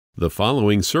The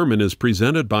following sermon is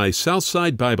presented by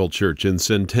Southside Bible Church in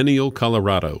Centennial,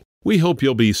 Colorado. We hope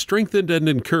you'll be strengthened and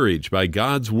encouraged by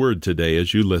God's Word today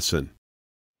as you listen.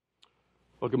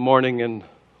 Well, good morning and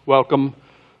welcome,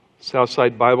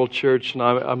 Southside Bible Church. And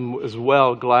I'm as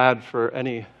well glad for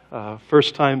any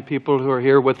first-time people who are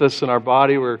here with us in our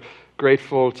body. We're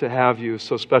grateful to have you.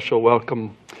 So special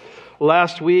welcome.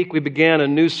 Last week we began a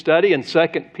new study in 2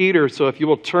 Peter. So if you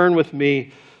will turn with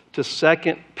me to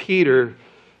 2 Peter.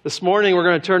 This morning we're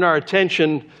going to turn our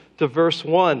attention to verse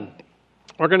 1.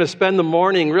 We're going to spend the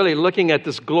morning really looking at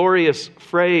this glorious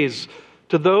phrase,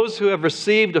 to those who have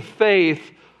received a faith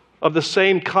of the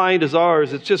same kind as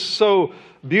ours. It's just so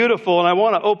beautiful, and I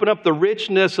want to open up the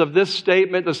richness of this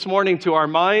statement this morning to our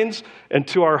minds and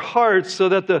to our hearts so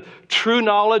that the true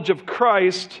knowledge of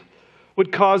Christ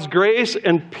would cause grace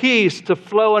and peace to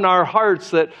flow in our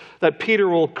hearts that Peter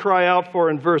will cry out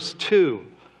for in verse 2.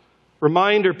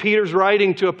 Reminder, Peter's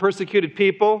writing to a persecuted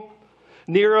people.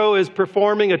 Nero is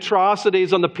performing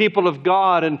atrocities on the people of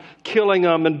God and killing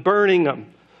them and burning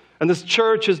them. And this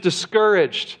church is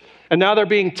discouraged. And now they're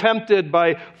being tempted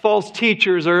by false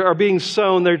teachers are being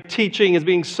sown. Their teaching is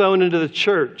being sown into the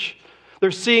church. They're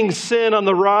seeing sin on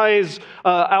the rise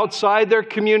outside their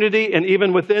community and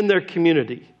even within their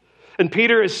community. And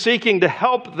Peter is seeking to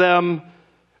help them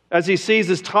as he sees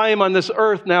his time on this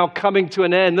earth now coming to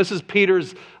an end. This is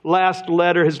Peter's last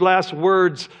letter, his last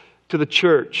words to the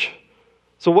church.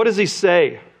 So what does he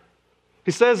say?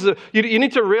 He says, you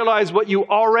need to realize what you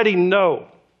already know.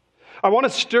 I want to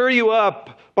stir you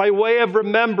up by way of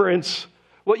remembrance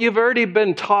what you've already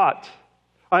been taught.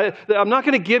 I'm not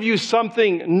going to give you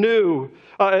something new,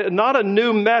 not a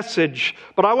new message,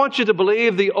 but I want you to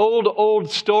believe the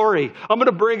old story. I'm going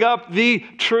to bring up the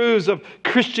truths of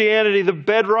Christianity, the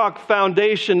bedrock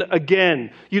foundation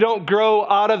again. You don't grow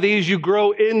out of these, you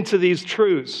grow into these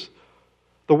truths.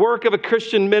 The work of a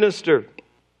Christian minister,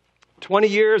 20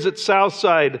 years at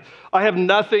Southside, I have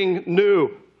nothing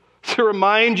new to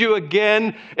remind you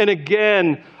again and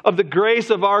again of the grace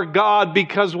of our God,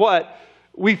 because what?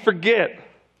 We forget.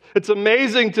 It's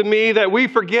amazing to me that we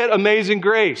forget amazing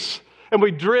grace, and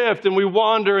we drift and we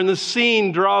wander, and the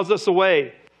scene draws us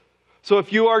away. So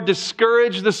if you are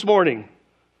discouraged this morning,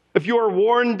 if you are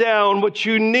worn down, what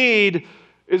you need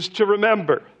is to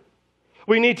remember.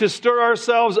 We need to stir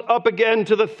ourselves up again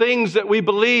to the things that we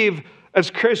believe as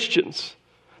Christians.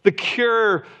 The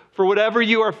cure for whatever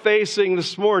you are facing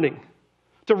this morning.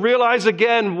 To realize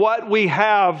again what we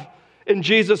have in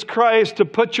Jesus Christ to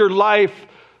put your life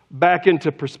back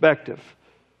into perspective.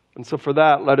 And so for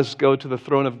that, let us go to the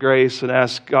throne of grace and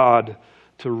ask God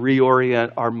to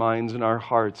reorient our minds and our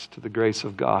hearts to the grace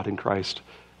of God in Christ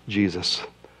Jesus.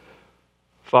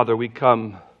 Father, we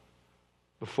come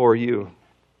before you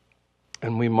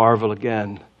and we marvel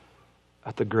again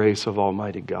at the grace of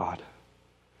Almighty God.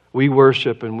 We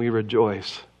worship and we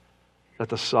rejoice that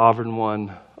the sovereign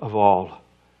one of all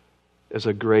is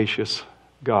a gracious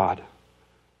God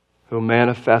who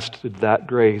manifested that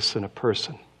grace in a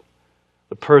person,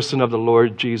 the person of the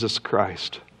Lord Jesus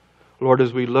Christ. Lord,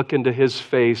 as we look into his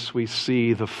face, we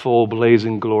see the full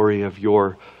blazing glory of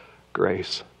your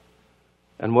grace.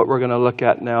 And what we're going to look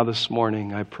at now this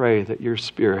morning, I pray that your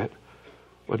Spirit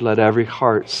would let every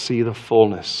heart see the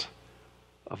fullness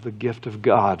of the gift of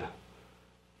God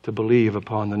to believe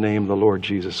upon the name of the Lord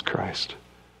Jesus Christ.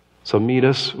 So meet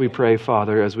us, we pray,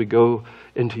 Father, as we go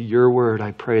into your word.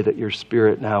 I pray that your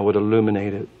Spirit now would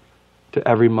illuminate it to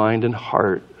every mind and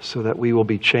heart so that we will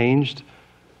be changed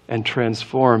and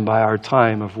transformed by our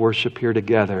time of worship here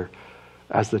together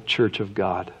as the church of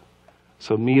God.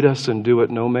 So meet us and do what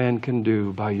no man can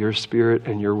do by your Spirit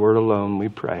and your word alone, we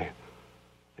pray.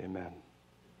 Amen.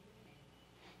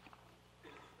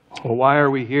 Well, why are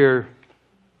we here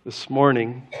this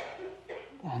morning?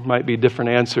 Might be a different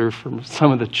answer from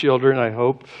some of the children, I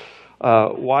hope.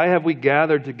 Why have we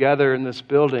gathered together in this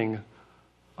building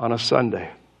on a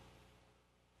Sunday?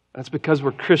 That's because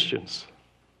we're Christians.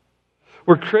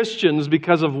 We're Christians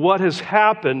because of what has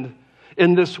happened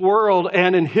in this world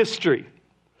and in history.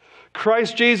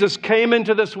 Christ Jesus came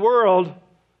into this world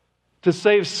to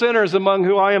save sinners, among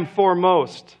whom I am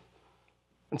foremost.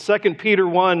 In 2 Peter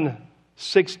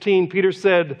 1:16, Peter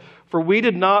said, "For we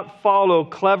did not follow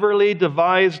cleverly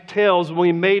devised tales when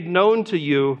we made known to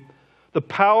you the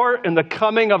power and the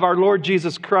coming of our Lord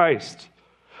Jesus Christ.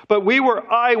 But we were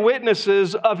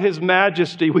eyewitnesses of his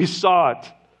majesty." We saw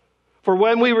it. "For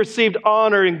when we received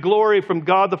honor and glory from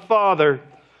God the Father,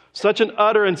 such an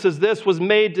utterance as this was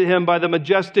made to him by the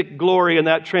majestic glory in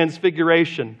that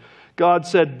transfiguration. God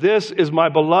said, 'This is my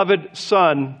beloved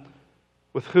Son,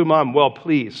 with whom I'm well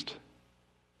pleased.'"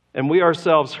 And we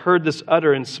ourselves heard this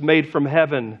utterance made from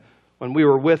heaven when we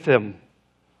were with him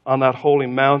on that holy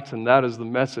mountain. That is the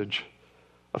message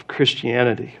of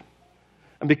Christianity.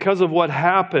 And because of what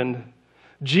happened,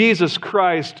 Jesus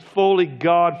Christ, fully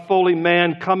God, fully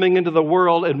man, coming into the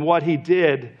world, and what he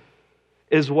did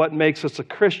is what makes us a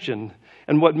Christian.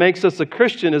 And what makes us a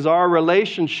Christian is our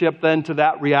relationship then to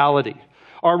that reality,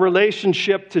 our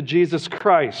relationship to Jesus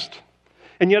Christ.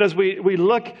 And yet as we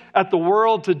look at the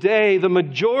world today, the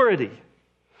majority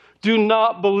do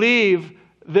not believe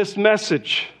this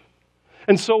message.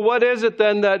 And so what is it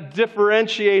then that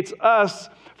differentiates us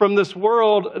from this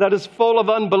world that is full of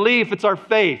unbelief? It's our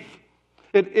faith.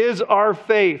 It is our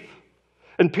faith.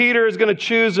 And Peter is going to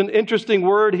choose an interesting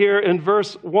word here in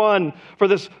verse 1 for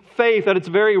this faith. At its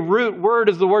very root word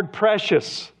is the word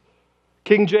precious.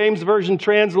 King James Version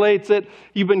translates it,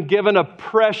 you've been given a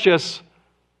precious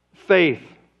faith.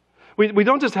 We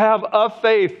don't just have a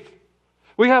faith.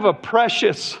 We have a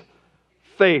precious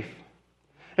faith.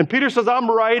 And Peter says,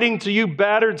 I'm writing to you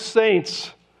battered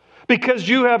saints because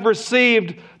you have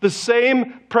received the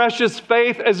same precious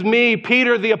faith as me,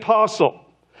 Peter the apostle.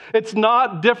 It's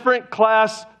not different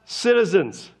class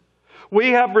citizens. We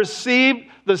have received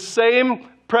the same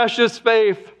precious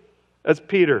faith as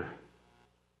Peter.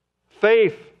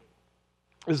 Faith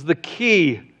is the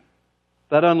key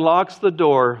that unlocks the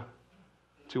door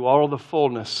to all the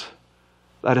fullness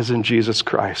that is in Jesus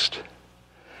Christ.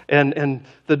 And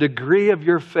the degree of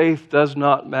your faith does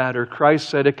not matter. Christ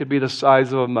said it could be the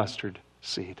size of a mustard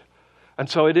seed. And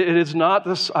so it is not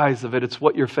the size of it, it's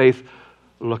what your faith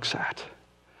looks at.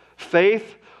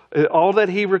 Faith, all that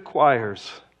he requires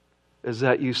is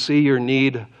that you see your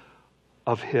need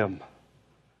of him.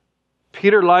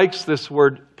 Peter likes this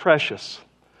word precious.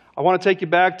 I want to take you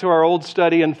back to our old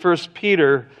study in 1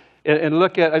 Peter and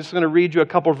look at, I'm just going to read you a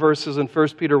couple verses in 1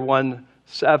 Peter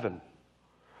 1:7.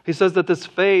 He says that this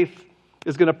faith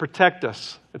is going to protect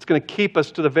us. It's going to keep us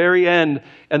to the very end.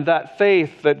 And that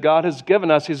faith that God has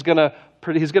given us, He's going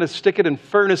to stick it in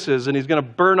furnaces, and He's going to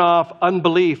burn off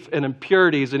unbelief and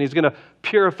impurities, and He's going to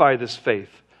purify this faith.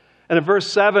 And in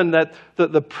verse 7, that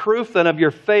the proof then of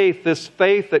your faith, this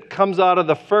faith that comes out of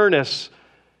the furnace,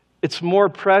 it's more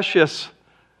precious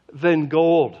than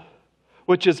gold,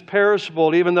 which is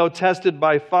perishable, even though tested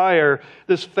by fire.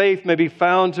 This faith may be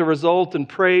found to result in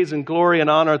praise and glory and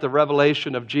honor at the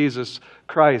revelation of Jesus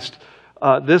Christ.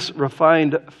 This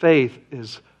refined faith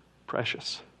is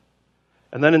precious.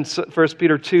 And then in 1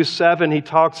 Peter 2:7, he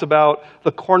talks about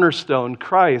the cornerstone,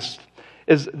 Christ.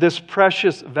 Is this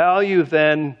precious value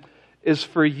then is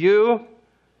for you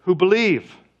who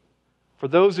believe. For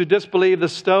those who disbelieve, the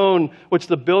stone which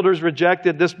the builders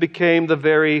rejected, this became the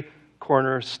very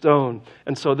cornerstone.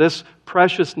 And so this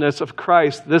preciousness of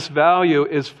Christ, this value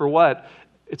is for what?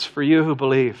 It's for you who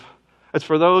believe. It's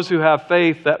for those who have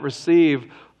faith that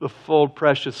receive the full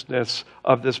preciousness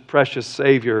of this precious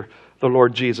Savior, the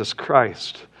Lord Jesus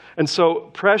Christ. And so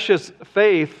precious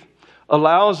faith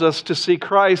allows us to see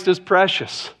Christ as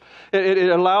precious. It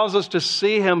allows us to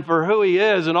see Him for who He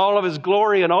is and all of His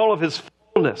glory and all of His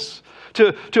fullness.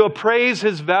 To appraise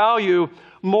His value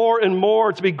more and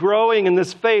more, to be growing in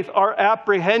this faith, our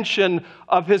apprehension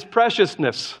of His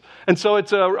preciousness. And so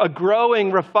it's a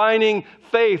growing, refining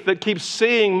faith that keeps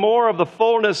seeing more of the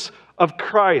fullness of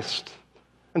Christ.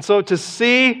 And so to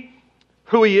see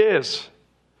who He is,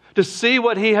 to see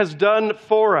what He has done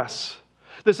for us.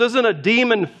 This isn't a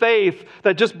demon faith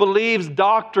that just believes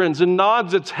doctrines and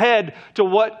nods its head to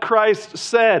what Christ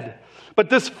said. But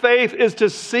this faith is to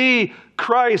see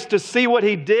Christ, to see what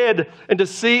He did, and to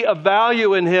see a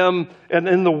value in Him and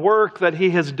in the work that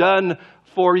He has done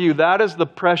for you. That is the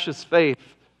precious faith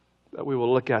that we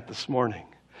will look at this morning.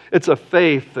 It's a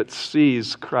faith that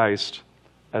sees Christ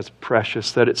as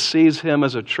precious, that it sees Him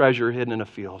as a treasure hidden in a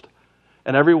field.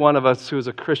 And every one of us who is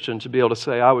a Christian should be able to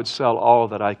say, I would sell all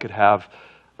that I could have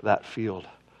that field.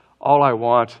 All I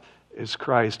want is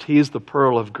Christ. He's the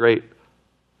pearl of great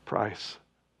price.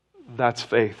 That's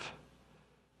faith.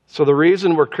 So the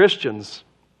reason we're Christians,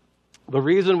 the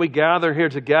reason we gather here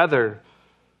together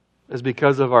is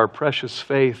because of our precious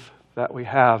faith that we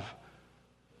have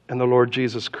in the Lord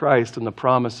Jesus Christ and the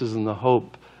promises and the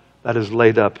hope that is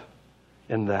laid up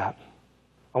in that.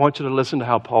 I want you to listen to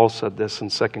how Paul said this in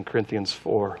 2 Corinthians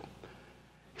 4.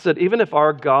 He said, even if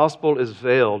our gospel is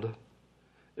veiled,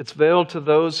 it's veiled to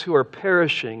those who are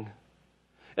perishing,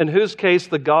 in whose case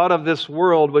the God of this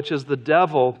world, which is the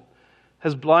devil,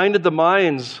 has blinded the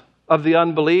minds of the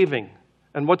unbelieving.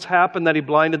 And what's happened that he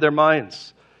blinded their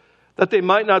minds? That they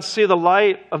might not see the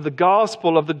light of the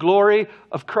gospel of the glory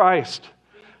of Christ.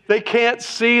 They can't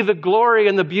see the glory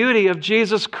and the beauty of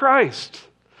Jesus Christ,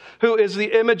 who is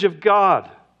the image of God.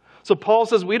 So Paul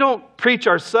says we don't preach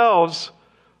ourselves,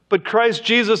 but Christ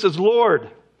Jesus is Lord,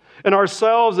 and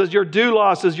ourselves as your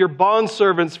doulos, as your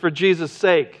bondservants for Jesus'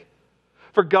 sake.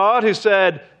 For God, who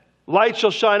said, light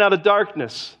shall shine out of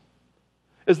darkness,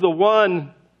 is the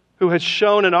one who has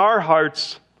shown in our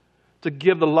hearts to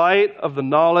give the light of the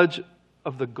knowledge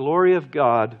of the glory of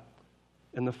God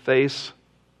in the face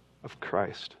of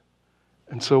Christ.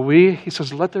 And so he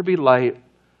says, let there be light,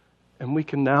 and we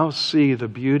can now see the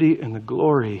beauty and the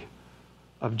glory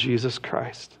of Jesus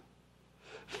Christ.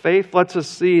 Faith lets us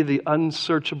see the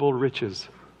unsearchable riches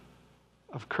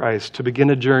of Christ, to begin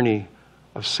a journey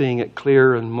of seeing it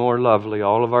clearer and more lovely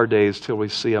all of our days till we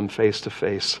see Him face to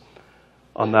face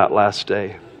on that last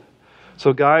day.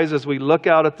 So guys, as we look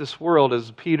out at this world,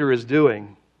 as Peter is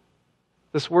doing,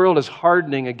 this world is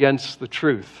hardening against the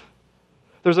truth.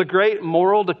 There's a great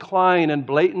moral decline and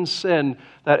blatant sin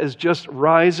that is just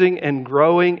rising and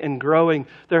growing and growing.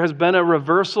 There has been a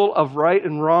reversal of right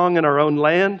and wrong in our own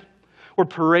land. We're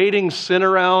parading sin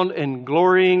around and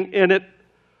glorying in it.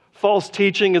 False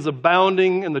teaching is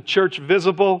abounding and the church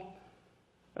visible.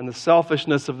 And the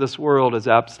selfishness of this world is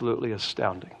absolutely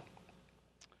astounding.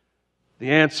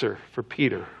 The answer for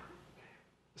Peter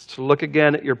is to look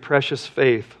again at your precious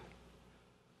faith,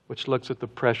 which looks at the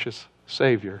precious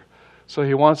Savior. So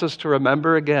he wants us to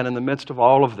remember again in the midst of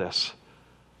all of this,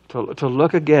 to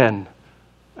look again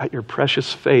at your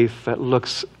precious faith that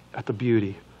looks at the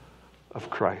beauty of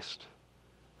Christ.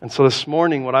 And so this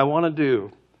morning, what I want to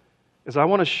do is I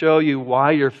want to show you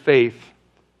why your faith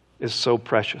is so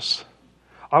precious.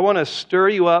 I want to stir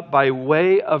you up by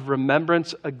way of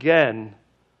remembrance again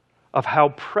of how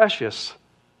precious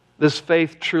this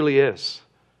faith truly is.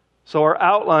 So our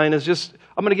outline is just,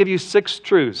 I'm going to give you 6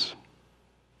 truths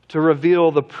to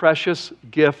reveal the precious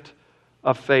gift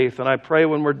of faith. And I pray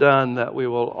when we're done that we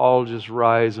will all just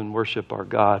rise and worship our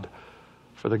God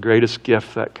for the greatest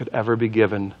gift that could ever be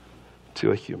given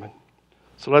to a human.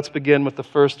 So let's begin with the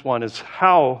first one, is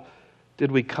how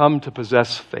did we come to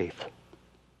possess faith?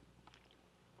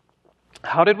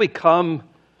 How did we come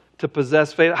to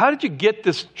possess faith? How did you get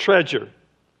this treasure?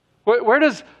 Where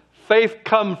does faith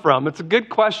come from? It's a good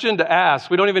question to ask.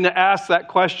 We don't even ask that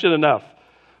question enough.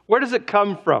 Where does it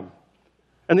come from?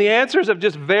 And the answers have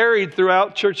just varied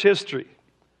throughout church history.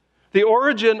 The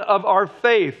origin of our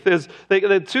faith is,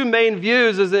 the 2 main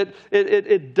views is that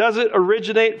it doesn't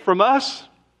originate from us.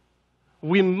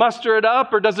 We muster it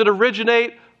up, or does it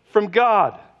originate from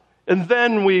God? And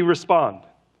then we respond.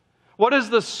 What is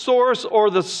the source or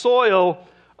the soil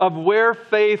of where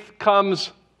faith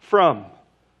comes from?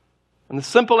 And the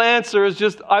simple answer is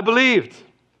just, I believed.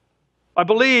 I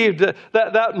believed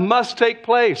that must take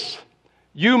place.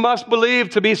 You must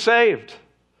believe to be saved.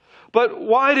 But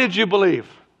why did you believe?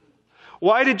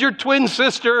 Why did your twin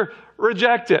sister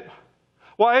reject it?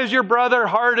 Why is your brother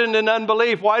hardened in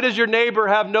unbelief? Why does your neighbor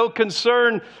have no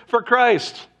concern for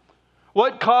Christ?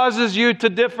 What causes you to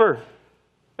differ?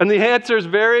 And the answer is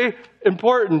very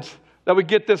important that we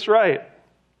get this right.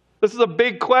 This is a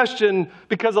big question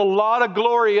because a lot of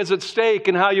glory is at stake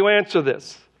in how you answer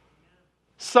this.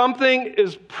 Something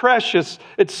is precious.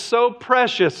 It's so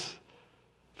precious.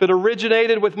 If it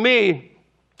originated with me,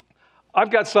 I've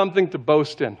got something to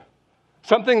boast in.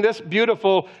 Something this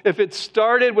beautiful. If it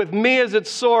started with me as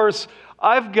its source,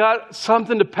 I've got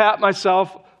something to pat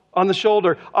myself on the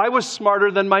shoulder. I was smarter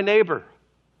than my neighbor,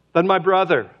 than my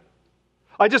brother.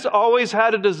 I just always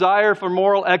had a desire for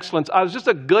moral excellence. I was just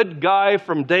a good guy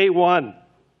from day one.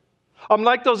 I'm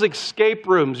like those escape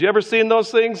rooms. You ever seen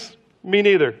those things? Me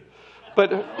neither.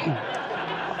 But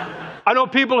I know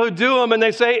people who do them, and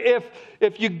they say,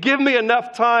 if you give me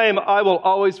enough time, I will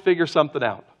always figure something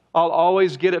out. I'll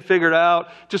always get it figured out,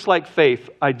 just like faith.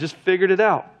 I just figured it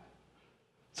out.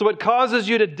 So it causes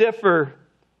you to differ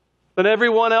than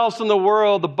everyone else in the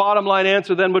world. The bottom line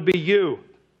answer then would be you.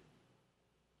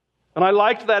 And I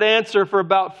liked that answer for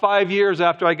about 5 years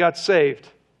after I got saved.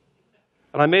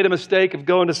 And I made a mistake of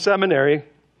going to seminary.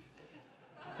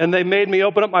 And they made me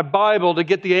open up my Bible to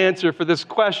get the answer for this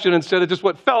question instead of just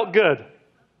what felt good.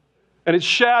 And it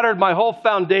shattered my whole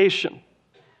foundation.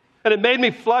 And it made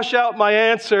me flush out my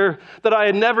answer that I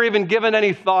had never even given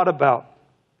any thought about.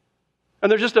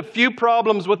 And there's just a few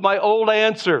problems with my old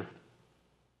answer.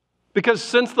 Because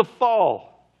since the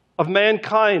fall of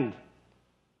mankind,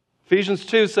 Ephesians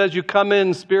 2 says you come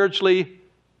in spiritually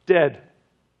dead.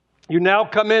 You now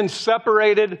come in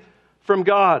separated from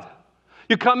God.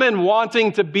 You come in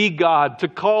wanting to be God, to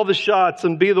call the shots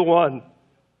and be the one.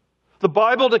 The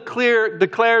Bible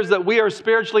declares that we are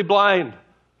spiritually blind.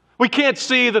 We can't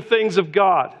see the things of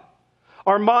God.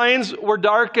 Our minds were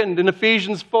darkened in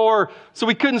Ephesians 4, so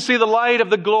we couldn't see the light of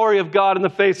the glory of God in the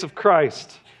face of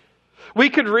Christ. We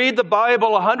could read the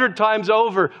Bible 100 times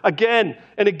over, again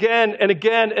and again and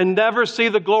again, and never see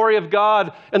the glory of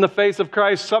God in the face of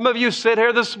Christ. Some of you sit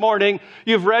here this morning,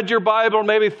 you've read your Bible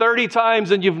maybe 30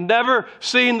 times, and you've never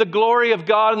seen the glory of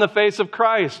God in the face of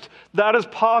Christ. That is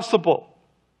possible.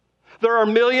 There are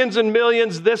millions and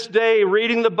millions this day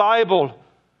reading the Bible,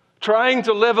 trying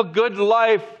to live a good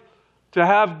life to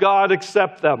have God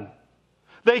accept them.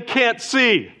 They can't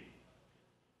see.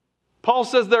 Paul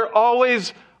says they're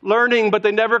always learning, but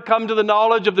they never come to the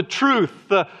knowledge of the truth,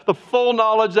 the full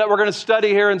knowledge that we're going to study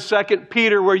here in 2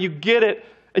 Peter, where you get it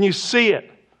and you see it.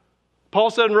 Paul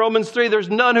said in Romans 3, there's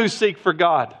none who seek for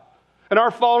God. In our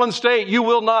fallen state, you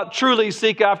will not truly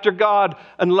seek after God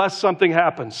unless something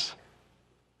happens.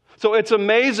 So it's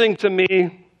amazing to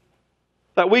me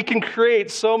that we can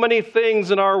create so many things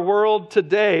in our world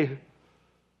today,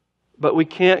 but we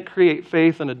can't create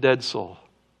faith in a dead soul.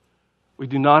 We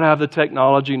do not have the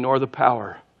technology nor the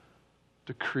power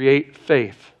to create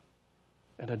faith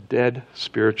in a dead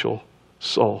spiritual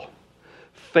soul.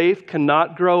 Faith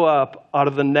cannot grow up out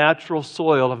of the natural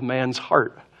soil of man's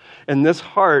heart. In this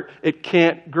heart, it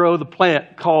can't grow the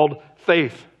plant called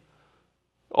faith.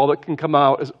 All that can come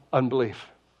out is unbelief.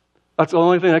 That's the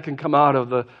only thing that can come out of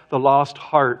the lost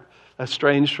heart,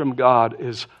 estranged from God,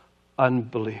 is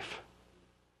unbelief.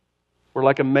 We're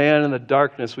like a man in the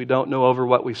darkness. We don't know over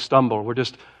what we stumble. We're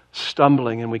just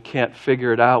stumbling and we can't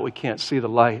figure it out. We can't see the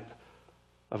light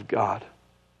of God.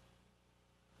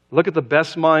 Look at the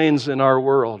best minds in our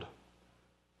world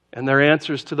and their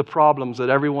answers to the problems that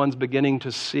everyone's beginning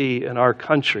to see in our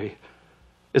country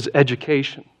is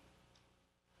education,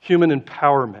 human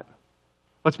empowerment.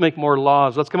 Let's make more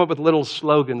laws. Let's come up with little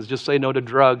slogans. Just say no to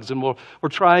drugs. And we're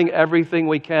trying everything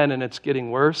we can, and it's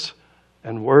getting worse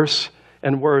and worse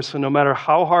and worse. And no matter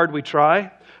how hard we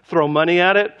try, throw money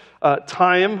at it,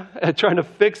 time at trying to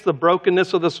fix the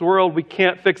brokenness of this world, we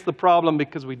can't fix the problem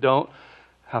because we don't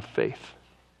have faith.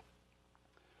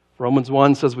 Romans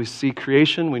 1 says we see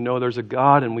creation, we know there's a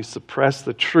God, and we suppress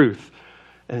the truth.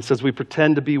 And it says we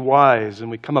pretend to be wise, and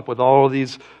we come up with all of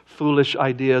these foolish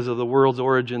ideas of the world's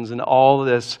origins, and all of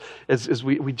this is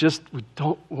we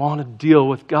don't want to deal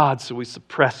with God, so we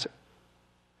suppress it.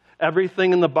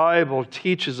 Everything in the Bible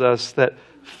teaches us that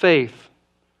faith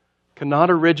cannot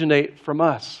originate from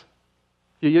us.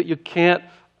 You can't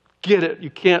get it. You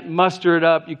can't muster it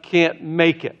up. You can't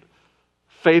make it.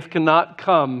 Faith cannot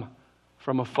come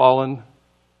from a fallen,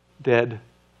 dead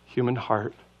human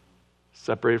heart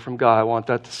separated from God. I want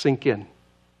that to sink in.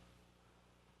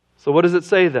 So what does it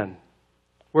say then?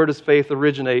 Where does faith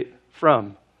originate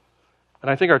from? And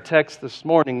I think our text this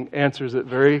morning answers it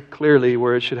very clearly,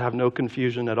 where it should have no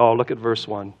confusion at all. Look at verse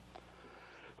 1.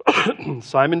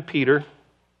 Simon Peter,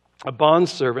 a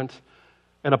bondservant,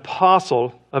 an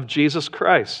apostle of Jesus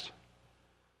Christ,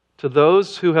 to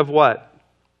those who have what?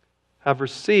 Have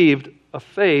received a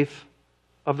faith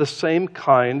of the same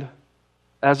kind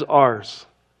as ours.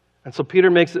 And so Peter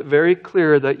makes it very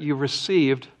clear that you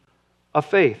received a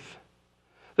faith.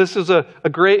 This is a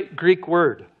great Greek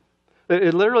word.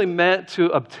 It literally meant to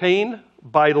obtain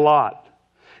by lot.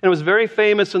 And it was very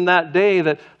famous in that day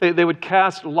that they would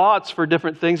cast lots for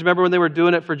different things. Remember when they were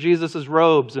doing it for Jesus'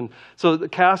 robes? And so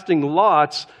casting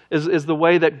lots is the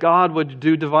way that God would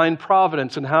do divine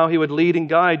providence and how he would lead and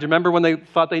guide. Do you remember when they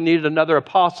thought they needed another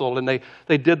apostle and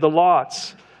they did the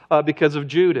lots because of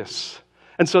Judas?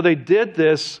 And so they did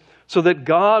this so that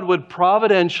God would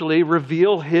providentially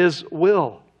reveal his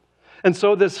will. And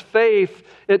so this faith,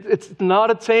 it's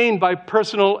not attained by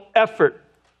personal effort.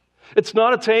 It's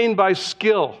not attained by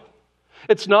skill.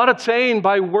 It's not attained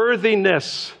by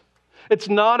worthiness. It's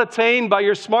not attained by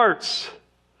your smarts.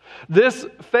 This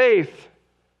faith,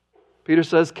 Peter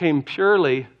says, came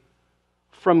purely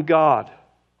from God.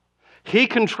 He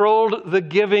controlled the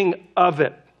giving of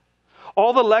it.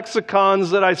 All the lexicons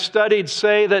that I studied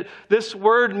say that this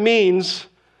word means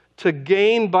to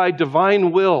gain by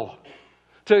divine will.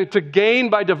 To gain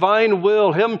by divine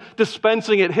will, him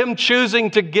dispensing it, him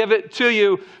choosing to give it to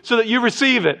you so that you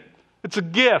receive it. It's a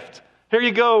gift. Here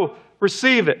you go,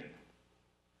 receive it.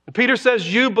 And Peter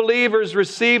says you believers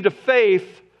received a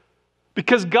faith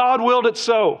because God willed it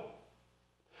so.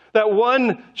 That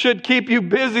one should keep you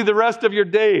busy the rest of your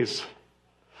days,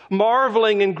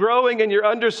 marveling and growing in your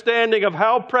understanding of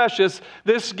how precious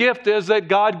this gift is that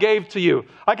God gave to you.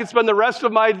 I could spend the rest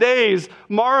of my days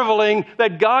marveling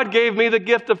that God gave me the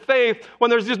gift of faith when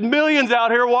there's just millions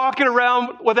out here walking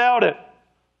around without it.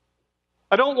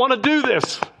 I don't want to do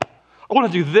this. I want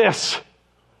to do this.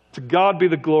 To God be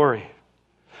the glory.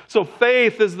 So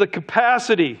faith is the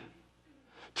capacity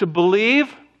to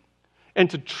believe and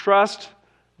to trust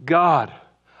God.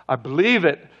 I believe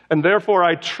it, and therefore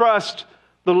I trust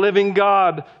the living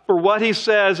God for what He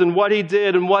says and what He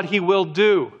did and what He will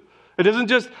do. It isn't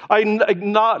just I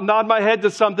nod my head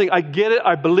to something, I get it,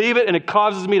 I believe it, and it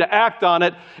causes me to act on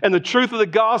it. And the truth of the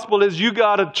gospel is you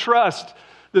got to trust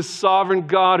this sovereign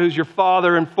God who's your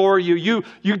Father and for you.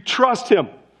 You trust Him.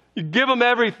 You give Him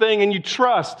everything and you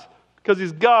trust because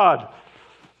He's God. I'm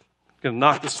going to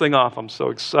knock this thing off. I'm so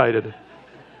excited.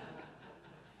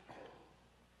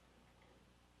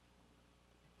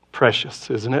 Precious,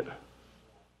 isn't it?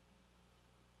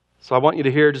 So I want you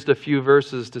to hear just a few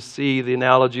verses to see the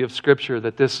analogy of Scripture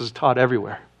that this is taught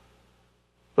everywhere.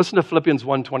 Listen to Philippians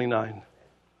 1:29.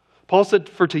 Paul said,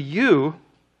 "For to you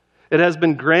it has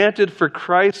been granted for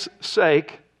Christ's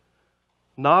sake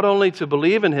not only to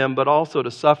believe in Him, but also to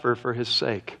suffer for His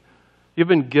sake." You've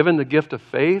been given the gift of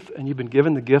faith, and you've been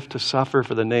given the gift to suffer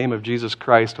for the name of Jesus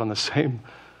Christ on the same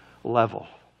level.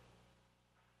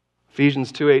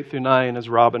 Ephesians 2:8-9, as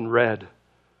Robin read,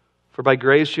 "For by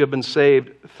grace you have been saved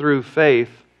through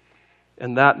faith,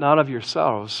 and that not of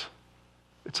yourselves.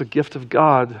 It's a gift of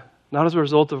God, not as a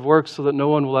result of works, so that no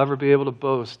one will ever be able to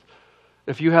boast."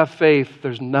 If you have faith,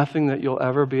 there's nothing that you'll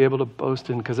ever be able to boast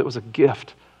in because it was a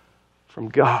gift from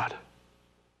God.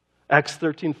 Acts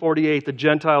 13:48, the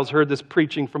Gentiles heard this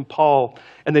preaching from Paul,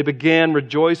 and they began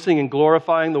rejoicing and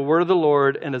glorifying the word of the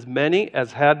Lord, and as many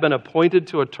as had been appointed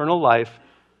to eternal life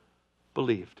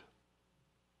believed.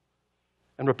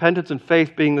 And repentance and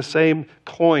faith being the same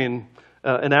coin,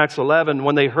 in Acts 11,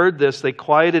 when they heard this, they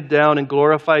quieted down and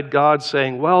glorified God,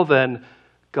 saying, "Well then,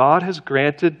 God has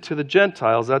granted to the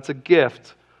Gentiles," that's a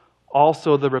gift,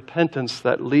 "also the repentance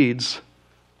that leads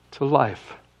to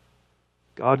life."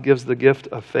 God gives the gift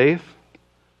of faith,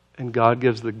 and God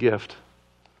gives the gift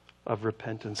of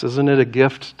repentance. Isn't it a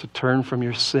gift to turn from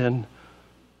your sin,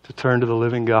 to turn to the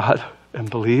living God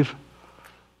and believe?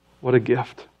 What a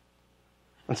gift.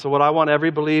 And so what I want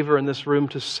every believer in this room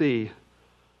to see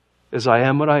is I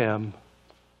am what I am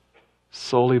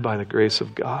solely by the grace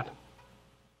of God,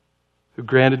 who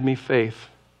granted me faith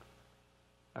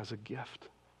as a gift.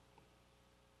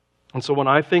 And so when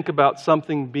I think about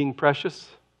something being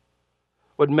precious,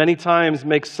 what many times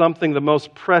makes something the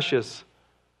most precious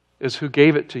is who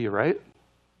gave it to you, right?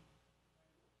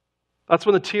 That's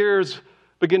when the tears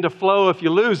begin to flow if you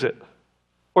lose it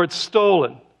or it's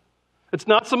stolen. It's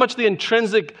not so much the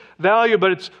intrinsic value,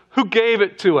 but it's who gave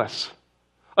it to us.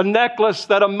 A necklace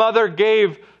that a mother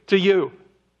gave to you,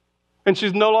 and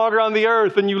she's no longer on the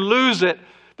earth, and you lose it,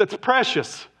 that's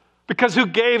precious because who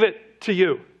gave it to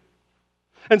you?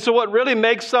 And so what really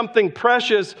makes something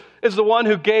precious is the one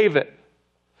who gave it.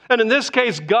 And in this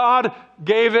case, God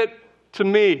gave it to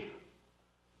me.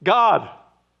 God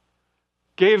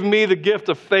gave me the gift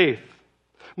of faith.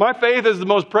 My faith is the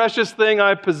most precious thing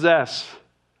I possess.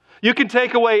 You can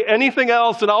take away anything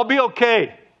else and I'll be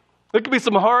okay. There could be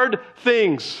some hard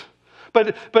things,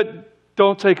 but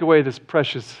don't take away this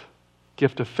precious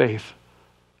gift of faith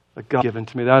that God has given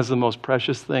to me. That is the most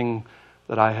precious thing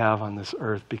that I have on this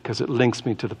earth because it links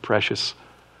me to the precious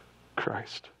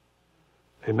Christ.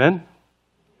 Amen?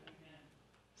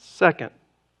 Second,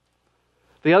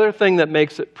 the other thing that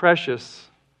makes it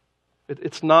precious,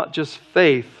 it's not just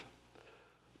faith,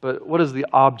 but what is the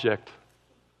object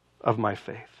of my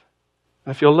faith?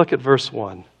 And if you'll look at verse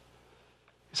 1,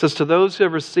 it says, "To those who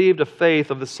have received a faith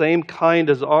of the same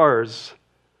kind as ours,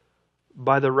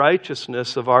 by the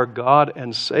righteousness of our God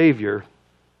and Savior,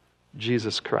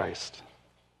 Jesus Christ."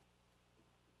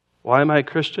 Why am I a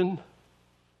Christian?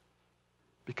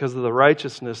 Because of the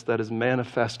righteousness that is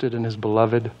manifested in His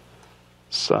beloved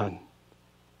Son.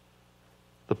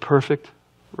 The perfect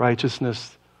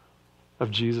righteousness of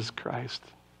Jesus Christ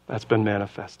that's been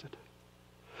manifested.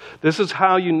 This is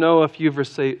how you know if you've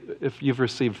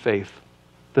received faith.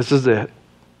 This is it.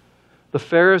 The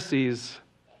Pharisees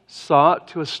sought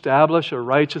to establish a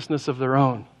righteousness of their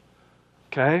own.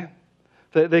 Okay?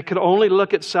 They could only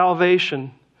look at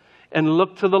salvation and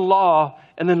look to the law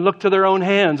and then look to their own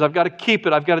hands. I've got to keep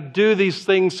it. I've got to do these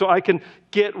things so I can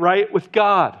get right with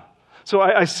God. So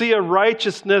I see a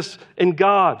righteousness in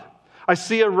God. I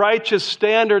see a righteous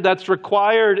standard that's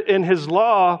required in His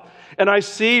law. And I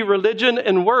see religion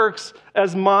and works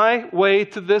as my way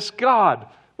to this God,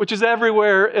 which is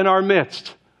everywhere in our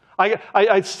midst.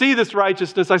 I see this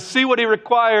righteousness. I see what He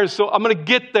requires, so I'm going to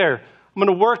get there. I'm going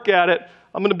to work at it.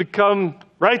 I'm going to become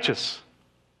righteous.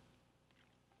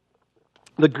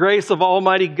 The grace of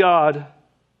Almighty God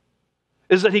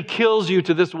is that He kills you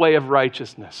to this way of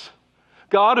righteousness.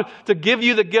 God, to give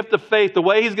you the gift of faith, the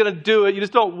way He's going to do it, you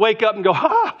just don't wake up and go,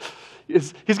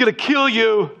 He's going to kill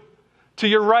you to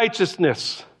your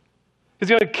righteousness. He's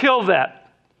going to kill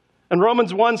that. In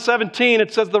Romans 1:17,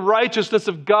 it says the righteousness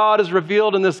of God is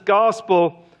revealed in this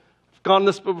gospel. I've gone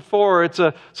this before. It's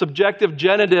a subjective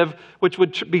genitive, which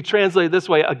would be translated this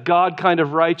way. A God kind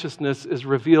of righteousness is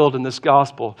revealed in this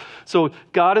gospel. So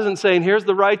God isn't saying, here's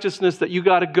the righteousness that you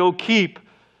got to go keep.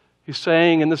 He's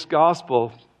saying in this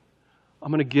gospel,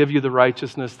 I'm going to give you the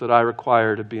righteousness that I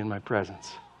require to be in my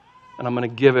presence. And I'm going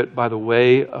to give it by the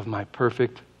way of my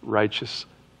perfect, righteous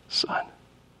Son.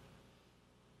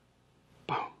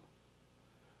 Boom.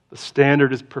 The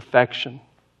standard is perfection.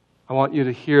 I want you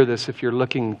to hear this if you're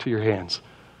looking to your hands.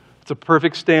 It's a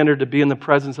perfect standard to be in the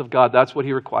presence of God. That's what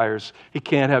He requires. He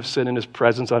can't have sin in His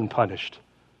presence unpunished.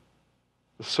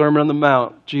 The Sermon on the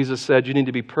Mount, Jesus said, you need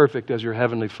to be perfect as your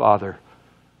heavenly Father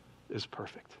is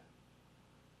perfect.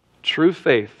 True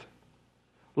faith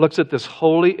looks at this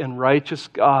holy and righteous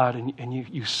God, and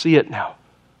you see it now.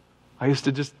 I used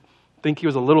to just think He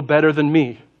was a little better than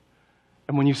me.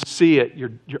 And when you see it,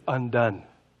 you're undone.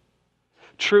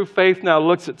 True faith now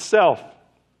looks at self.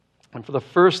 And for the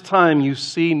first time, you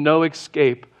see no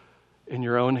escape in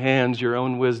your own hands, your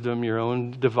own wisdom, your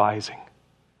own devising.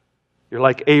 You're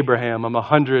like Abraham. I'm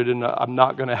 100 and I'm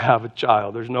not going to have a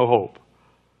child. There's no hope.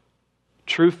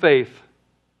 True faith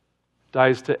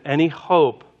dies to any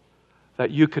hope that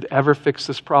you could ever fix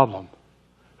this problem.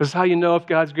 This is how you know if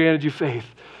God's granted you faith.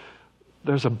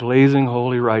 There's a blazing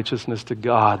holy righteousness to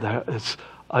God that is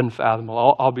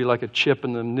unfathomable. I'll be like a chip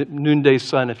in the noonday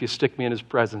sun if you stick me in His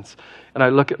presence. And I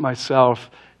look at myself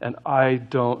and I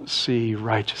don't see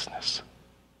righteousness.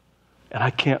 And I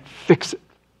can't fix it.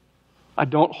 I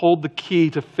don't hold the key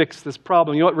to fix this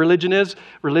problem. You know what religion is?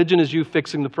 Religion is you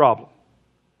fixing the problem.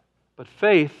 But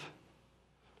faith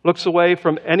looks away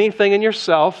from anything in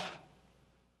yourself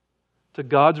to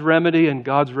God's remedy and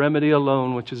God's remedy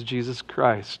alone, which is Jesus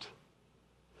Christ.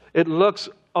 It looks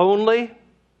only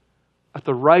at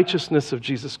the righteousness of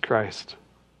Jesus Christ.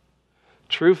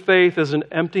 True faith is an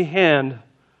empty hand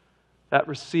that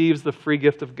receives the free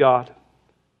gift of God.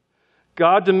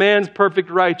 God demands perfect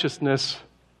righteousness,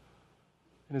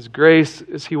 and His grace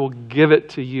is He will give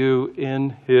it to you in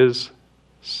His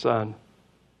Son.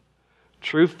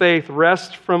 True faith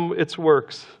rests from its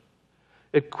works.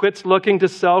 It quits looking to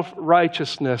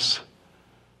self-righteousness,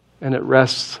 and it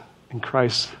rests in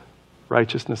Christ's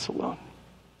righteousness alone.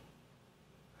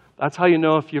 That's how you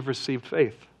know if you've received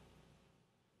faith.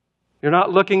 You're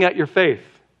not looking at your faith.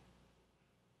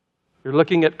 You're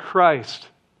looking at Christ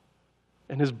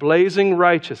and His blazing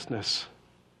righteousness.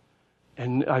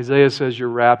 And Isaiah says you're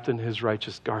wrapped in His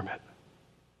righteous garment,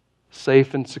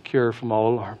 safe and secure from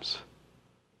all alarms.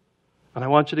 And I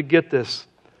want you to get this,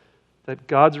 that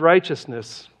God's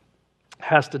righteousness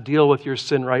has to deal with your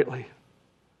sin rightly.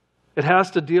 It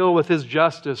has to deal with His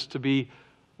justice to be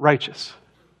righteous.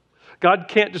 God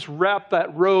can't just wrap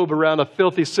that robe around a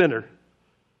filthy sinner.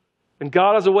 And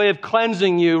God has a way of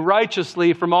cleansing you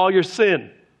righteously from all your sin.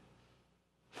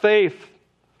 Faith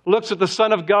looks at the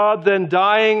Son of God then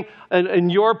dying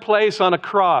in your place on a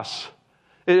cross.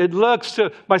 It looks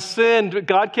to my sin.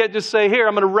 God can't just say, here,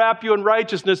 I'm going to wrap you in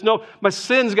righteousness. No, my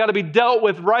sin's got to be dealt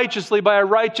with righteously by a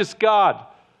righteous God.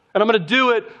 And I'm going to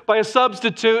do it by a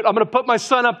substitute. I'm going to put my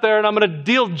Son up there and I'm going to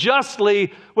deal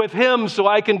justly with Him so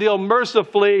I can deal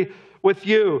mercifully with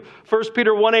you. 1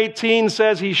 Peter 1:18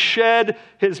 says He shed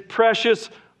His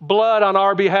precious blood on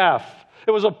our behalf.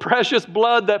 It was a precious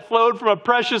blood that flowed from a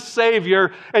precious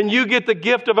Savior, and you get the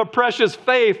gift of a precious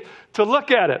faith to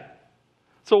look at it.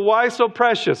 So why so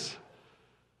precious?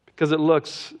 Because it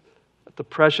looks at the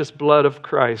precious blood of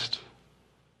Christ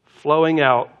flowing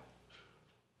out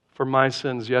for my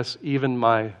sins, yes, even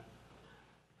my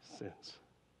sins.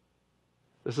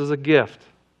 This is a gift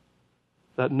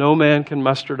that no man can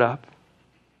muster it up.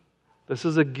 This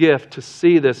is a gift to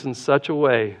see this in such a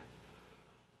way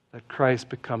that Christ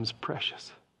becomes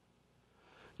precious.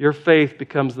 Your faith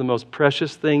becomes the most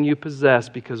precious thing you possess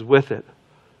because with it,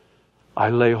 I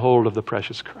lay hold of the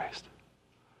precious Christ.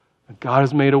 And God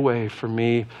has made a way for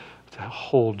me to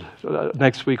hold.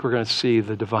 Next week we're going to see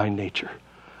the divine nature.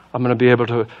 I'm going to be able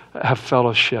to have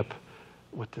fellowship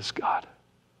with this God.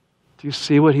 Do you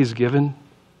see what He's given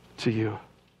to you?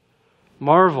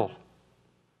 Marvel,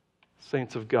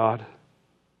 saints of God.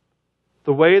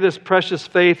 The way this precious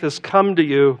faith has come to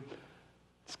you,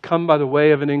 it's come by the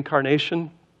way of an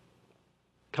incarnation,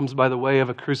 comes by the way of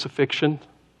a crucifixion,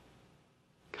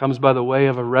 comes by the way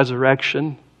of a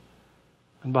resurrection,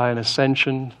 and by an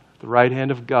ascension, the right hand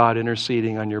of God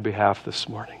interceding on your behalf this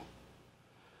morning.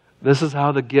 This is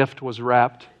how the gift was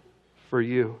wrapped for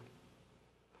you.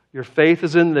 Your faith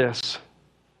is in this,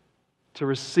 to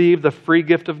receive the free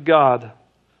gift of God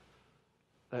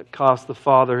that cost the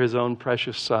Father His own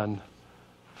precious Son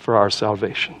for our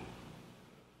salvation.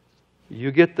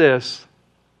 You get this,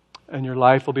 and your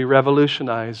life will be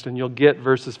revolutionized, and you'll get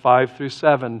verses 5 through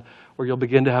 7, where you'll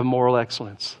begin to have moral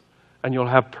excellence, and you'll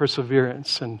have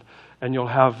perseverance, and you'll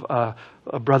have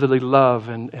a brotherly love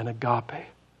and agape.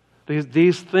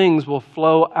 These things will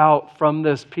flow out from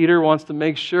this. Peter wants to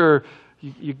make sure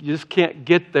you just can't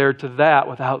get there to that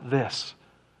without this.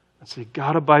 And so you've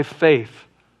got to, by faith,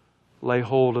 lay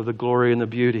hold of the glory and the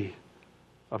beauty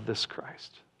of this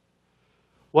Christ.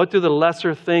 What do the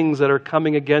lesser things that are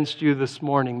coming against you this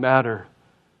morning matter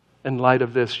in light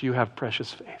of this? You have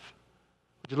precious faith.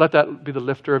 Would you let that be the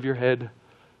lifter of your head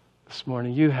this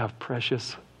morning? You have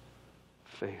precious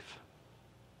faith.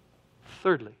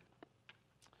 Thirdly,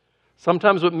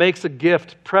 sometimes what makes a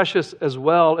gift precious as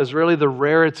well is really the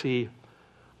rarity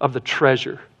of the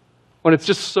treasure. When it's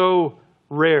just so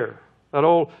rare. That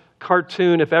old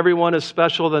cartoon, if everyone is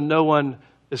special, then no one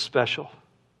is special.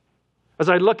 As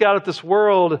I look out at this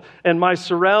world and my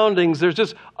surroundings, there's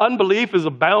just unbelief is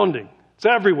abounding. It's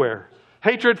everywhere.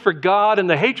 Hatred for God and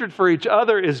the hatred for each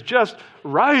other is just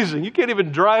rising. You can't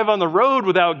even drive on the road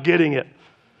without getting it.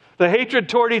 The hatred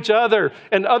toward each other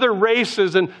and other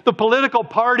races and the political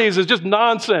parties is just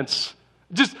nonsense.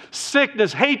 Just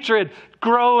sickness, hatred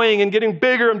growing and getting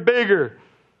bigger and bigger.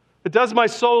 It does my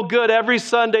soul good every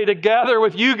Sunday to gather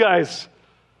with you guys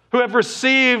who have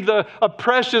received a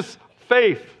precious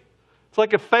faith. It's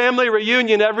like a family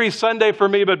reunion every Sunday for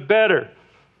me, but better.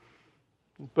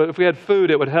 But if we had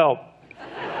food, it would help.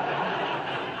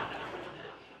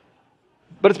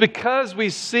 But it's because we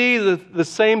see the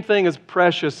same thing as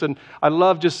precious. And I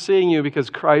love just seeing you because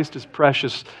Christ is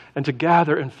precious. And to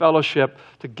gather in fellowship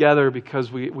together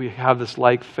because we have this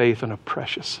like faith in a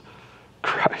precious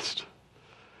Christ.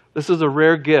 This is a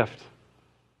rare gift,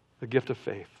 the gift of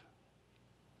faith.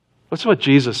 Listen to what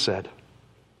Jesus said.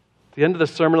 At the end of the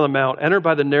Sermon on the Mount, enter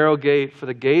by the narrow gate, for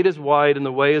the gate is wide and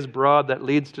the way is broad that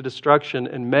leads to destruction,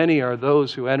 and many are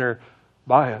those who enter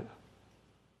by it.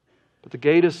 But the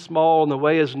gate is small and the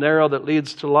way is narrow that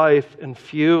leads to life, and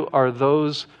few are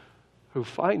those who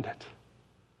find it.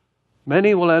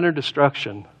 Many will enter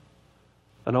destruction,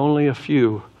 and only a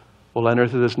few will enter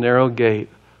through this narrow gate,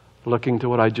 looking to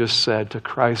what I just said, to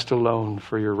Christ alone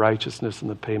for your righteousness and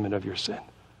the payment of your sin.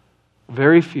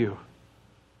 Very few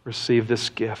receive this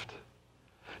gift.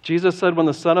 Jesus said, when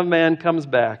the Son of Man comes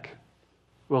back,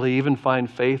 will He even find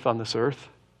faith on this earth?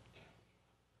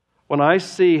 When I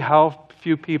see how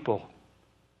few people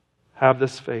have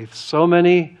this faith, so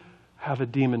many have a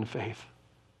demon faith.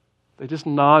 They just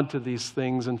nod to these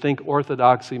things and think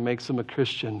orthodoxy makes them a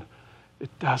Christian. It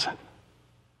doesn't.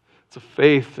 It's a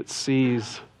faith that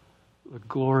sees the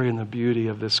glory and the beauty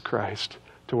of this Christ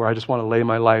to where I just want to lay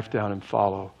my life down and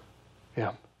follow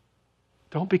Him.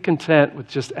 Don't be content with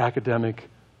just academic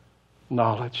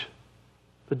knowledge.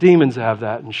 The demons have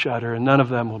that and shudder, and none of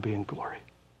them will be in glory.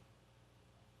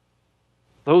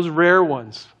 Those rare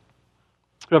ones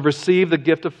who have received the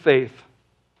gift of faith,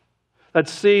 that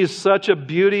sees such a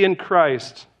beauty in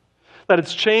Christ, that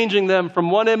it's changing them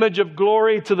from one image of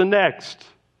glory to the next.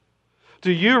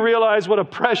 Do you realize what a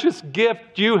precious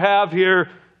gift you have here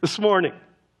this morning?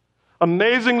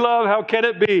 Amazing love, how can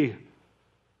it be?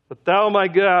 But thou, my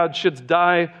God, shouldst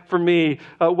die for me.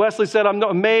 Wesley said, I'm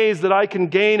amazed that I can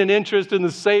gain an interest in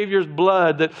the Savior's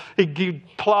blood, that He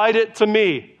applied it to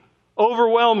me,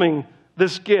 overwhelming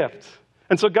this gift.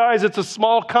 And so, guys, it's a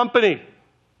small company.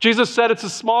 Jesus said it's a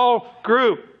small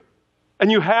group, and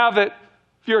you have it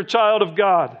if you're a child of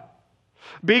God.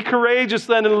 Be courageous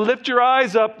then and lift your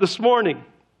eyes up this morning.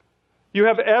 You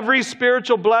have every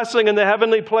spiritual blessing in the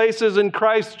heavenly places in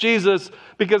Christ Jesus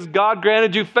because God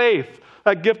granted you faith.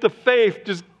 That gift of faith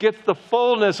just gets the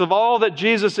fullness of all that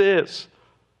Jesus is.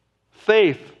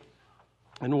 Faith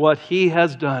in what He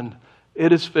has done.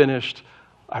 It is finished.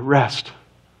 I rest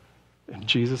in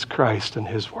Jesus Christ and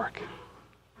His work.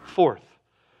 Fourth,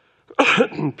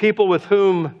 people with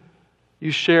whom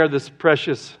you share this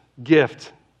precious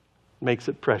gift makes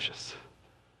it precious.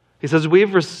 He says,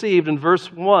 we've received, in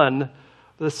verse 1,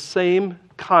 the same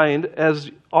kind as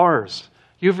ours.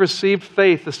 You've received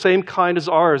faith, the same kind as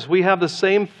ours. We have the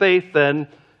same faith then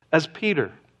as Peter.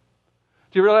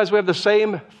 Do you realize we have the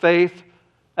same faith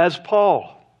as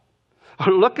Paul?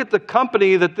 Look at the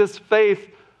company that this faith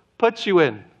puts you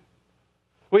in.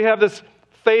 We have this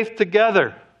faith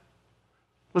together.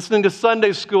 Listening to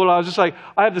Sunday school, I was just like,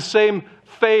 I have the same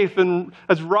faith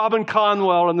as Robin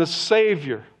Conwell and the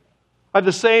Savior. I have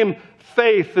the same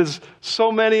faith as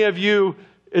so many of you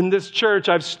in this church,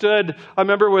 I've stood, I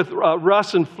remember with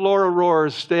Russ and Flora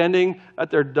Roars standing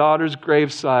at their daughter's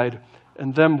graveside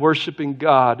and them worshiping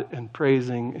God and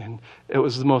praising. And it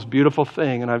was the most beautiful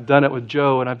thing. And I've done it with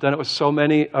Joe, and I've done it with so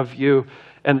many of you.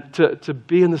 And to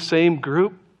be in the same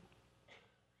group,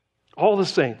 all the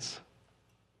saints,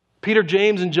 Peter,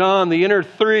 James, and John, the inner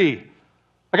three,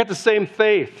 I got the same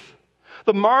faith.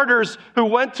 The martyrs who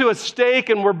went to a stake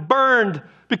and were burned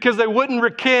because they wouldn't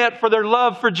recant for their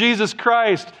love for Jesus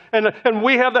Christ. And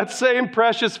we have that same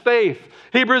precious faith.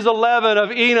 Hebrews 11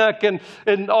 of Enoch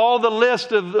and all the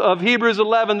list of Hebrews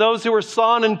 11, those who were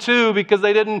sawn in two because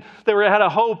they had a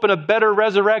hope and a better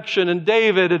resurrection. And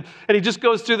David, and he just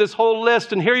goes through this whole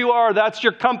list. And here you are, that's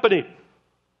your company.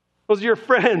 Those are your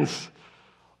friends.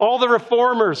 All the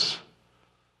reformers,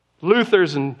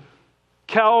 Luthers and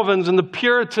Calvins and the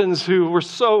Puritans who were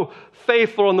so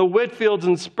faithful, and the Whitfields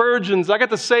and Spurgeons. I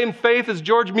got the same faith as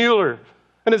George Mueller.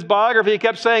 In his biography, he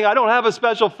kept saying, I don't have a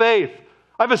special faith.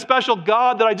 I have a special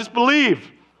God that I just believe,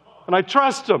 and I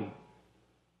trust Him.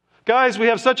 Guys, we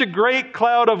have such a great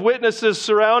cloud of witnesses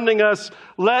surrounding us.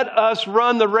 Let us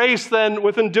run the race then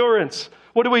with endurance.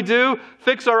 What do?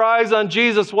 Fix our eyes on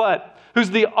Jesus, what? Who's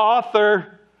the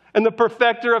author and the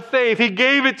perfecter of faith. He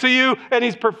gave it to you, and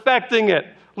He's perfecting it.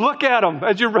 Look at Him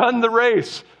as you run the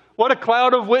race. What a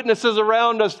cloud of witnesses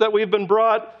around us that we've been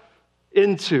brought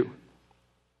into.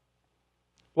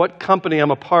 What company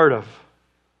I'm a part of.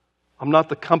 I'm not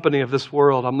the company of this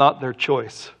world. I'm not their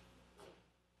choice.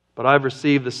 But I've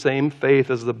received the same faith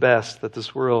as the best that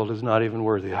this world is not even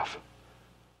worthy of.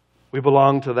 We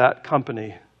belong to that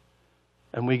company,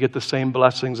 and we get the same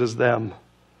blessings as them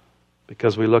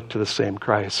because we look to the same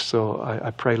Christ. So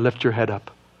I pray, lift your head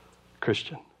up,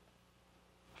 Christian.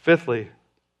 Fifthly,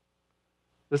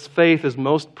 this faith is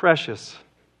most precious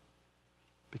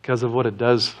because of what it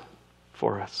does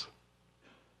for us.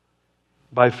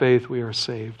 By faith, we are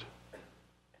saved.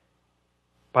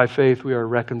 By faith, we are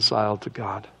reconciled to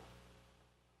God.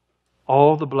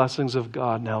 All the blessings of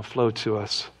God now flow to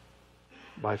us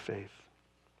by faith.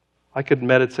 I could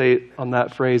meditate on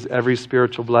that phrase, every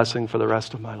spiritual blessing, for the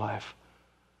rest of my life.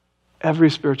 Every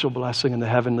spiritual blessing in the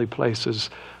heavenly places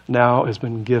now has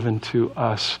been given to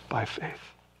us by faith.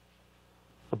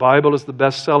 The Bible is the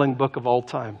best-selling book of all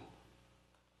time.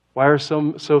 Why are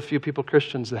so few people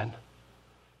Christians then?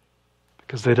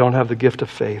 Because they don't have the gift of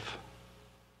faith.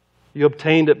 You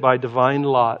obtained it by divine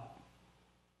lot.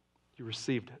 You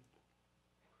received it.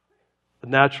 The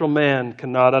natural man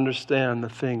cannot understand the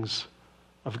things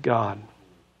of God.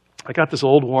 I got this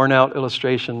old worn-out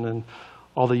illustration, and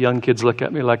all the young kids look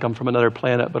at me like I'm from another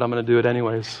planet, but I'm going to do it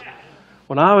anyways.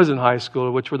 When I was in high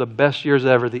school, which were the best years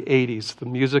ever, the 80s, the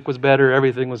music was better,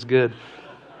 everything was good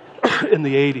in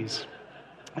the 80s.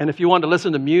 And if you wanted to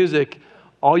listen to music,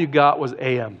 all you got was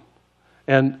AM.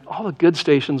 And all the good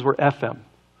stations were FM,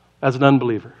 as an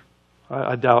unbeliever.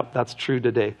 I doubt that's true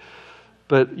today.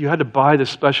 But you had to buy this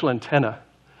special antenna.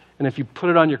 And if you put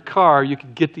it on your car, you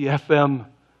could get the FM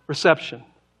reception.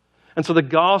 And so the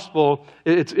gospel,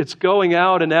 it's going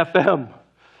out in FM.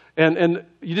 And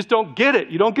you just don't get it.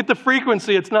 You don't get the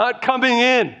frequency. It's not coming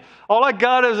in. All I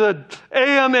got is an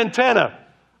AM antenna.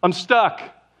 I'm stuck.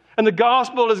 And the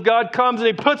gospel is God comes and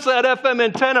He puts that FM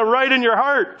antenna right in your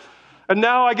heart. And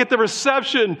now I get the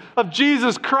reception of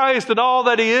Jesus Christ and all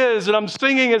that He is. And I'm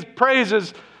singing His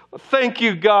praises. Thank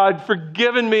you, God, for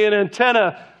giving me an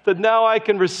antenna that now I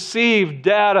can receive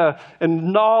data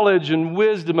and knowledge and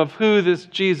wisdom of who this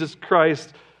Jesus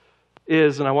Christ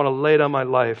is. And I want to lay down my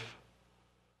life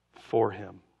for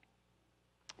Him.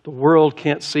 The world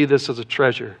can't see this as a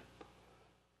treasure.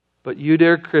 But you,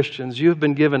 dear Christians, you have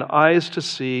been given eyes to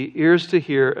see, ears to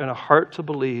hear, and a heart to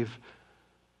believe,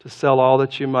 to sell all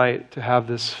that you might, to have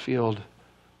this field,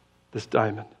 this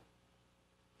diamond.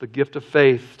 The gift of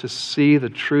faith to see the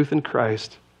truth in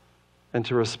Christ and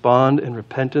to respond in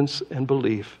repentance and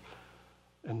belief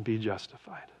and be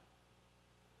justified.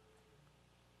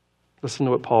 Listen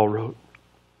to what Paul wrote.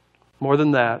 More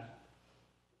than that,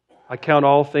 I count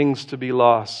all things to be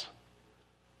loss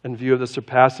in view of the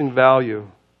surpassing value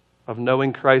of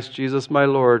knowing Christ Jesus my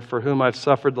Lord, for whom I've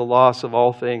suffered the loss of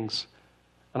all things.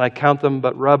 And I count them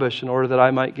but rubbish in order that I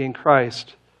might gain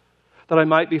Christ, that I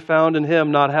might be found in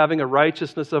Him, not having a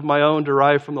righteousness of my own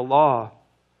derived from the law,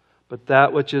 but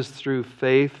that which is through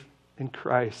faith in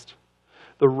Christ.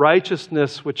 The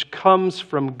righteousness which comes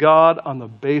from God on the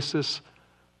basis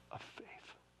of faith.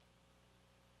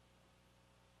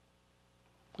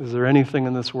 Is there anything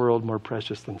in this world more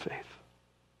precious than faith?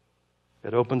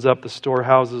 It opens up the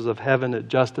storehouses of heaven. It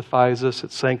justifies us.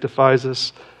 It sanctifies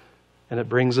us. And it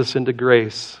brings us into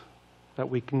grace that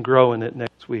we can grow in it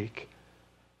next week.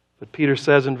 But Peter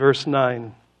says in verse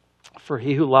 9, "For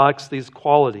he who lacks these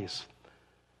qualities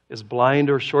is blind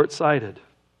or short-sighted,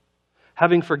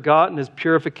 having forgotten his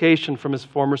purification from his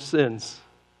former sins.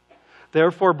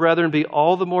 Therefore, brethren, be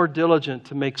all the more diligent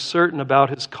to make certain about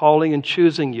his calling and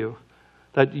choosing you,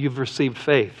 that you've received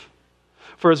faith.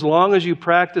 For as long as you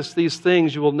practice these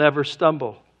things, you will never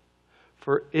stumble.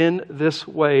 For in this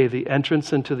way, the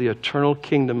entrance into the eternal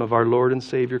kingdom of our Lord and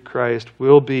Savior Christ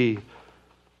will be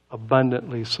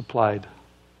abundantly supplied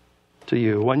to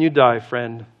you." When you die,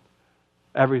 friend,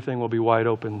 everything will be wide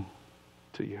open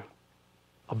to you.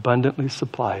 Abundantly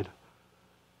supplied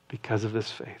because of this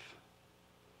faith.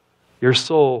 Your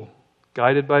soul,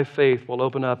 guided by faith, will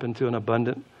open up into an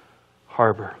abundant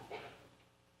harbor.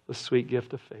 The sweet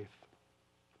gift of faith.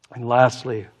 And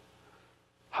lastly,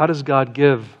 how does God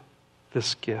give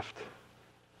this gift?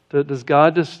 Does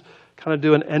God just kind of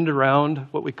do an end around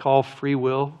what we call free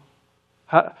will?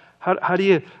 How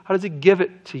does He give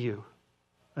it to you?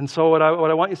 And so what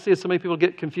I want you to see is so many people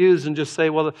get confused and just say,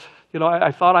 well,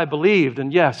 I thought I believed.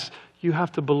 And yes, you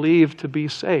have to believe to be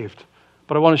saved.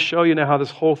 But I want to show you now how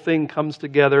this whole thing comes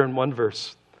together in one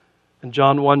verse. In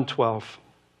John 1:12.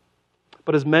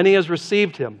 "But as many as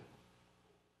received Him,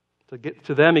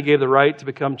 to them He gave the right to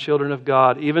become children of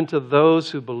God, even to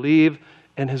those who believe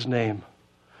in His name."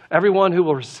 Everyone who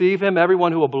will receive Him,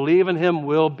 everyone who will believe in Him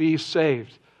will be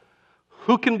saved.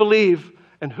 Who can believe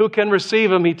and who can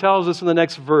receive Him, He tells us in the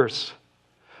next verse.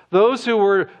 Those who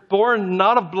were born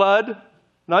not of blood,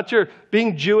 not your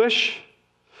being Jewish,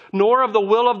 nor of the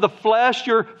will of the flesh,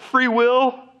 your free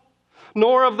will,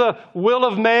 nor of the will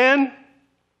of man,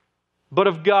 but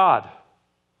of God.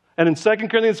 And in 2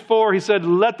 Corinthians 4, He said,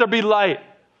 "Let there be light."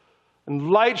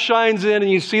 And light shines in and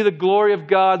you see the glory of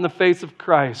God in the face of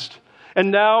Christ.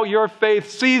 And now your faith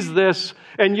sees this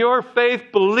and your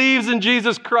faith believes in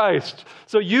Jesus Christ.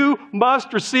 So you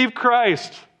must receive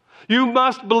Christ. You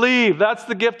must believe. That's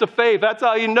the gift of faith. That's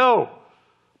how you know.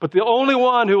 But the only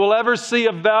one who will ever see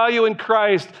a value in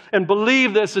Christ and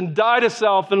believe this and die to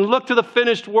self and look to the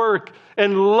finished work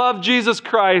and love Jesus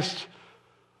Christ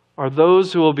are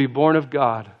those who will be born of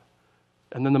God.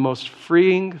 And then the most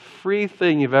free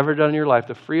thing you've ever done in your life,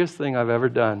 the freest thing I've ever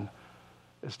done,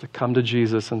 is to come to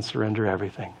Jesus and surrender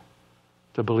everything,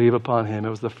 to believe upon Him. It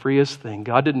was the freest thing.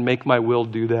 God didn't make my will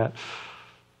do that.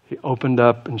 He opened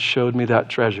up and showed me that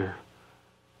treasure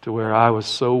to where I was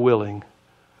so willing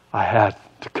I had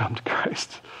to come to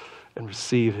Christ and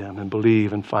receive Him and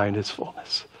believe and find His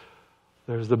fullness.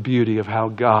 There's the beauty of how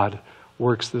God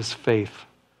works this faith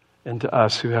into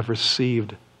us who have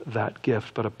received that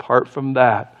gift. But apart from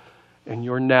that, in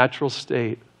your natural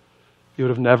state, you would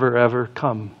have never ever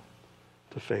come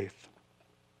to faith.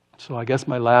 So I guess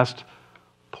my last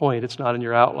point, it's not in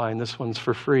your outline, this one's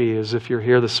for free, is if you're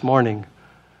here this morning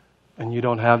and you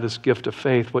don't have this gift of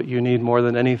faith, what you need more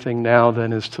than anything now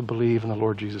then is to believe in the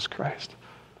Lord Jesus Christ.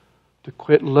 To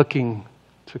quit looking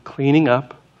to cleaning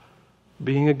up,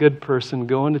 being a good person,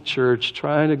 going to church,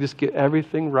 trying to just get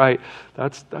everything right.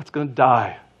 That's going to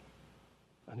die.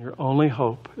 And your only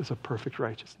hope is a perfect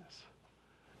righteousness.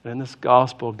 And in this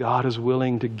gospel, God is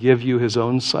willing to give you His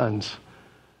own sons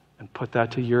and put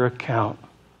that to your account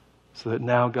so that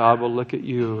now God will look at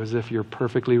you as if you're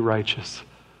perfectly righteous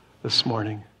this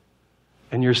morning.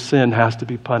 And your sin has to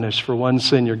be punished. For one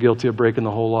sin, you're guilty of breaking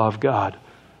the whole law of God.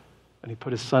 And He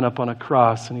put His Son up on a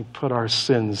cross and He put our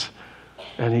sins.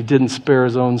 And He didn't spare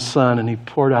His own Son and He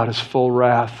poured out His full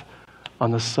wrath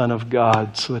on the Son of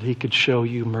God so that He could show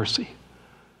you mercy.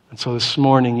 And so this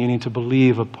morning you need to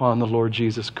believe upon the Lord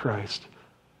Jesus Christ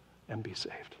and be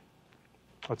saved.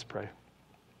 Let's pray.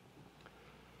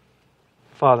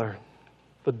 Father,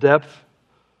 the depth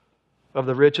of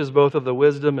the riches both of the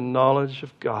wisdom and knowledge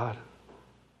of God.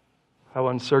 How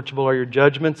unsearchable are your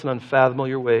judgments and unfathomable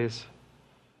your ways.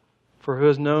 For who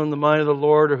has known the mind of the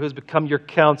Lord, or who has become your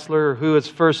counselor, or who has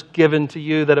first given to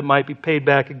you that it might be paid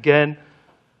back again?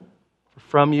 For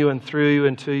from you and through you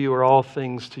and to you are all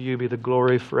things. To you be the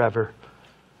glory forever.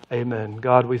 Amen.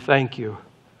 God, we thank you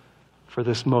for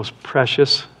this most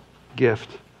precious gift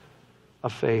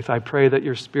of faith. I pray that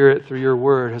your Spirit, through your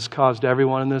word, has caused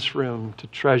everyone in this room to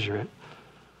treasure it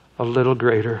a little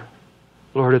greater.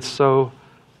 Lord, it's so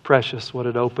precious what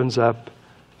it opens up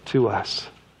to us.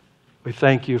 We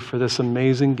thank you for this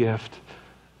amazing gift,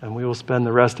 and we will spend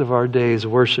the rest of our days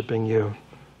worshiping you,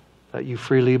 that you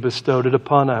freely bestowed it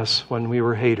upon us when we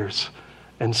were haters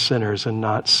and sinners and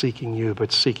not seeking you,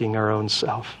 but seeking our own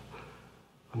self.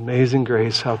 Amazing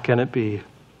grace, how can it be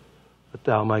that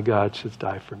thou, my God, shouldst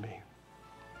die for me?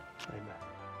 Amen.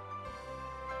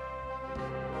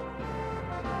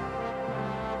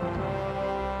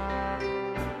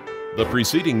 The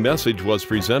preceding message was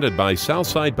presented by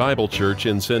Southside Bible Church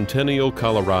in Centennial,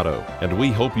 Colorado, and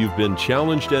we hope you've been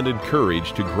challenged and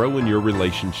encouraged to grow in your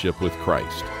relationship with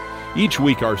Christ. Each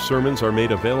week our sermons are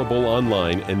made available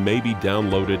online and may be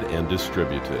downloaded and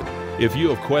distributed. If you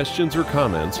have questions or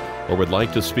comments or would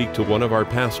like to speak to one of our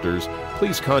pastors,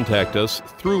 please contact us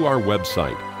through our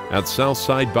website at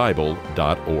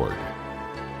southsidebible.org.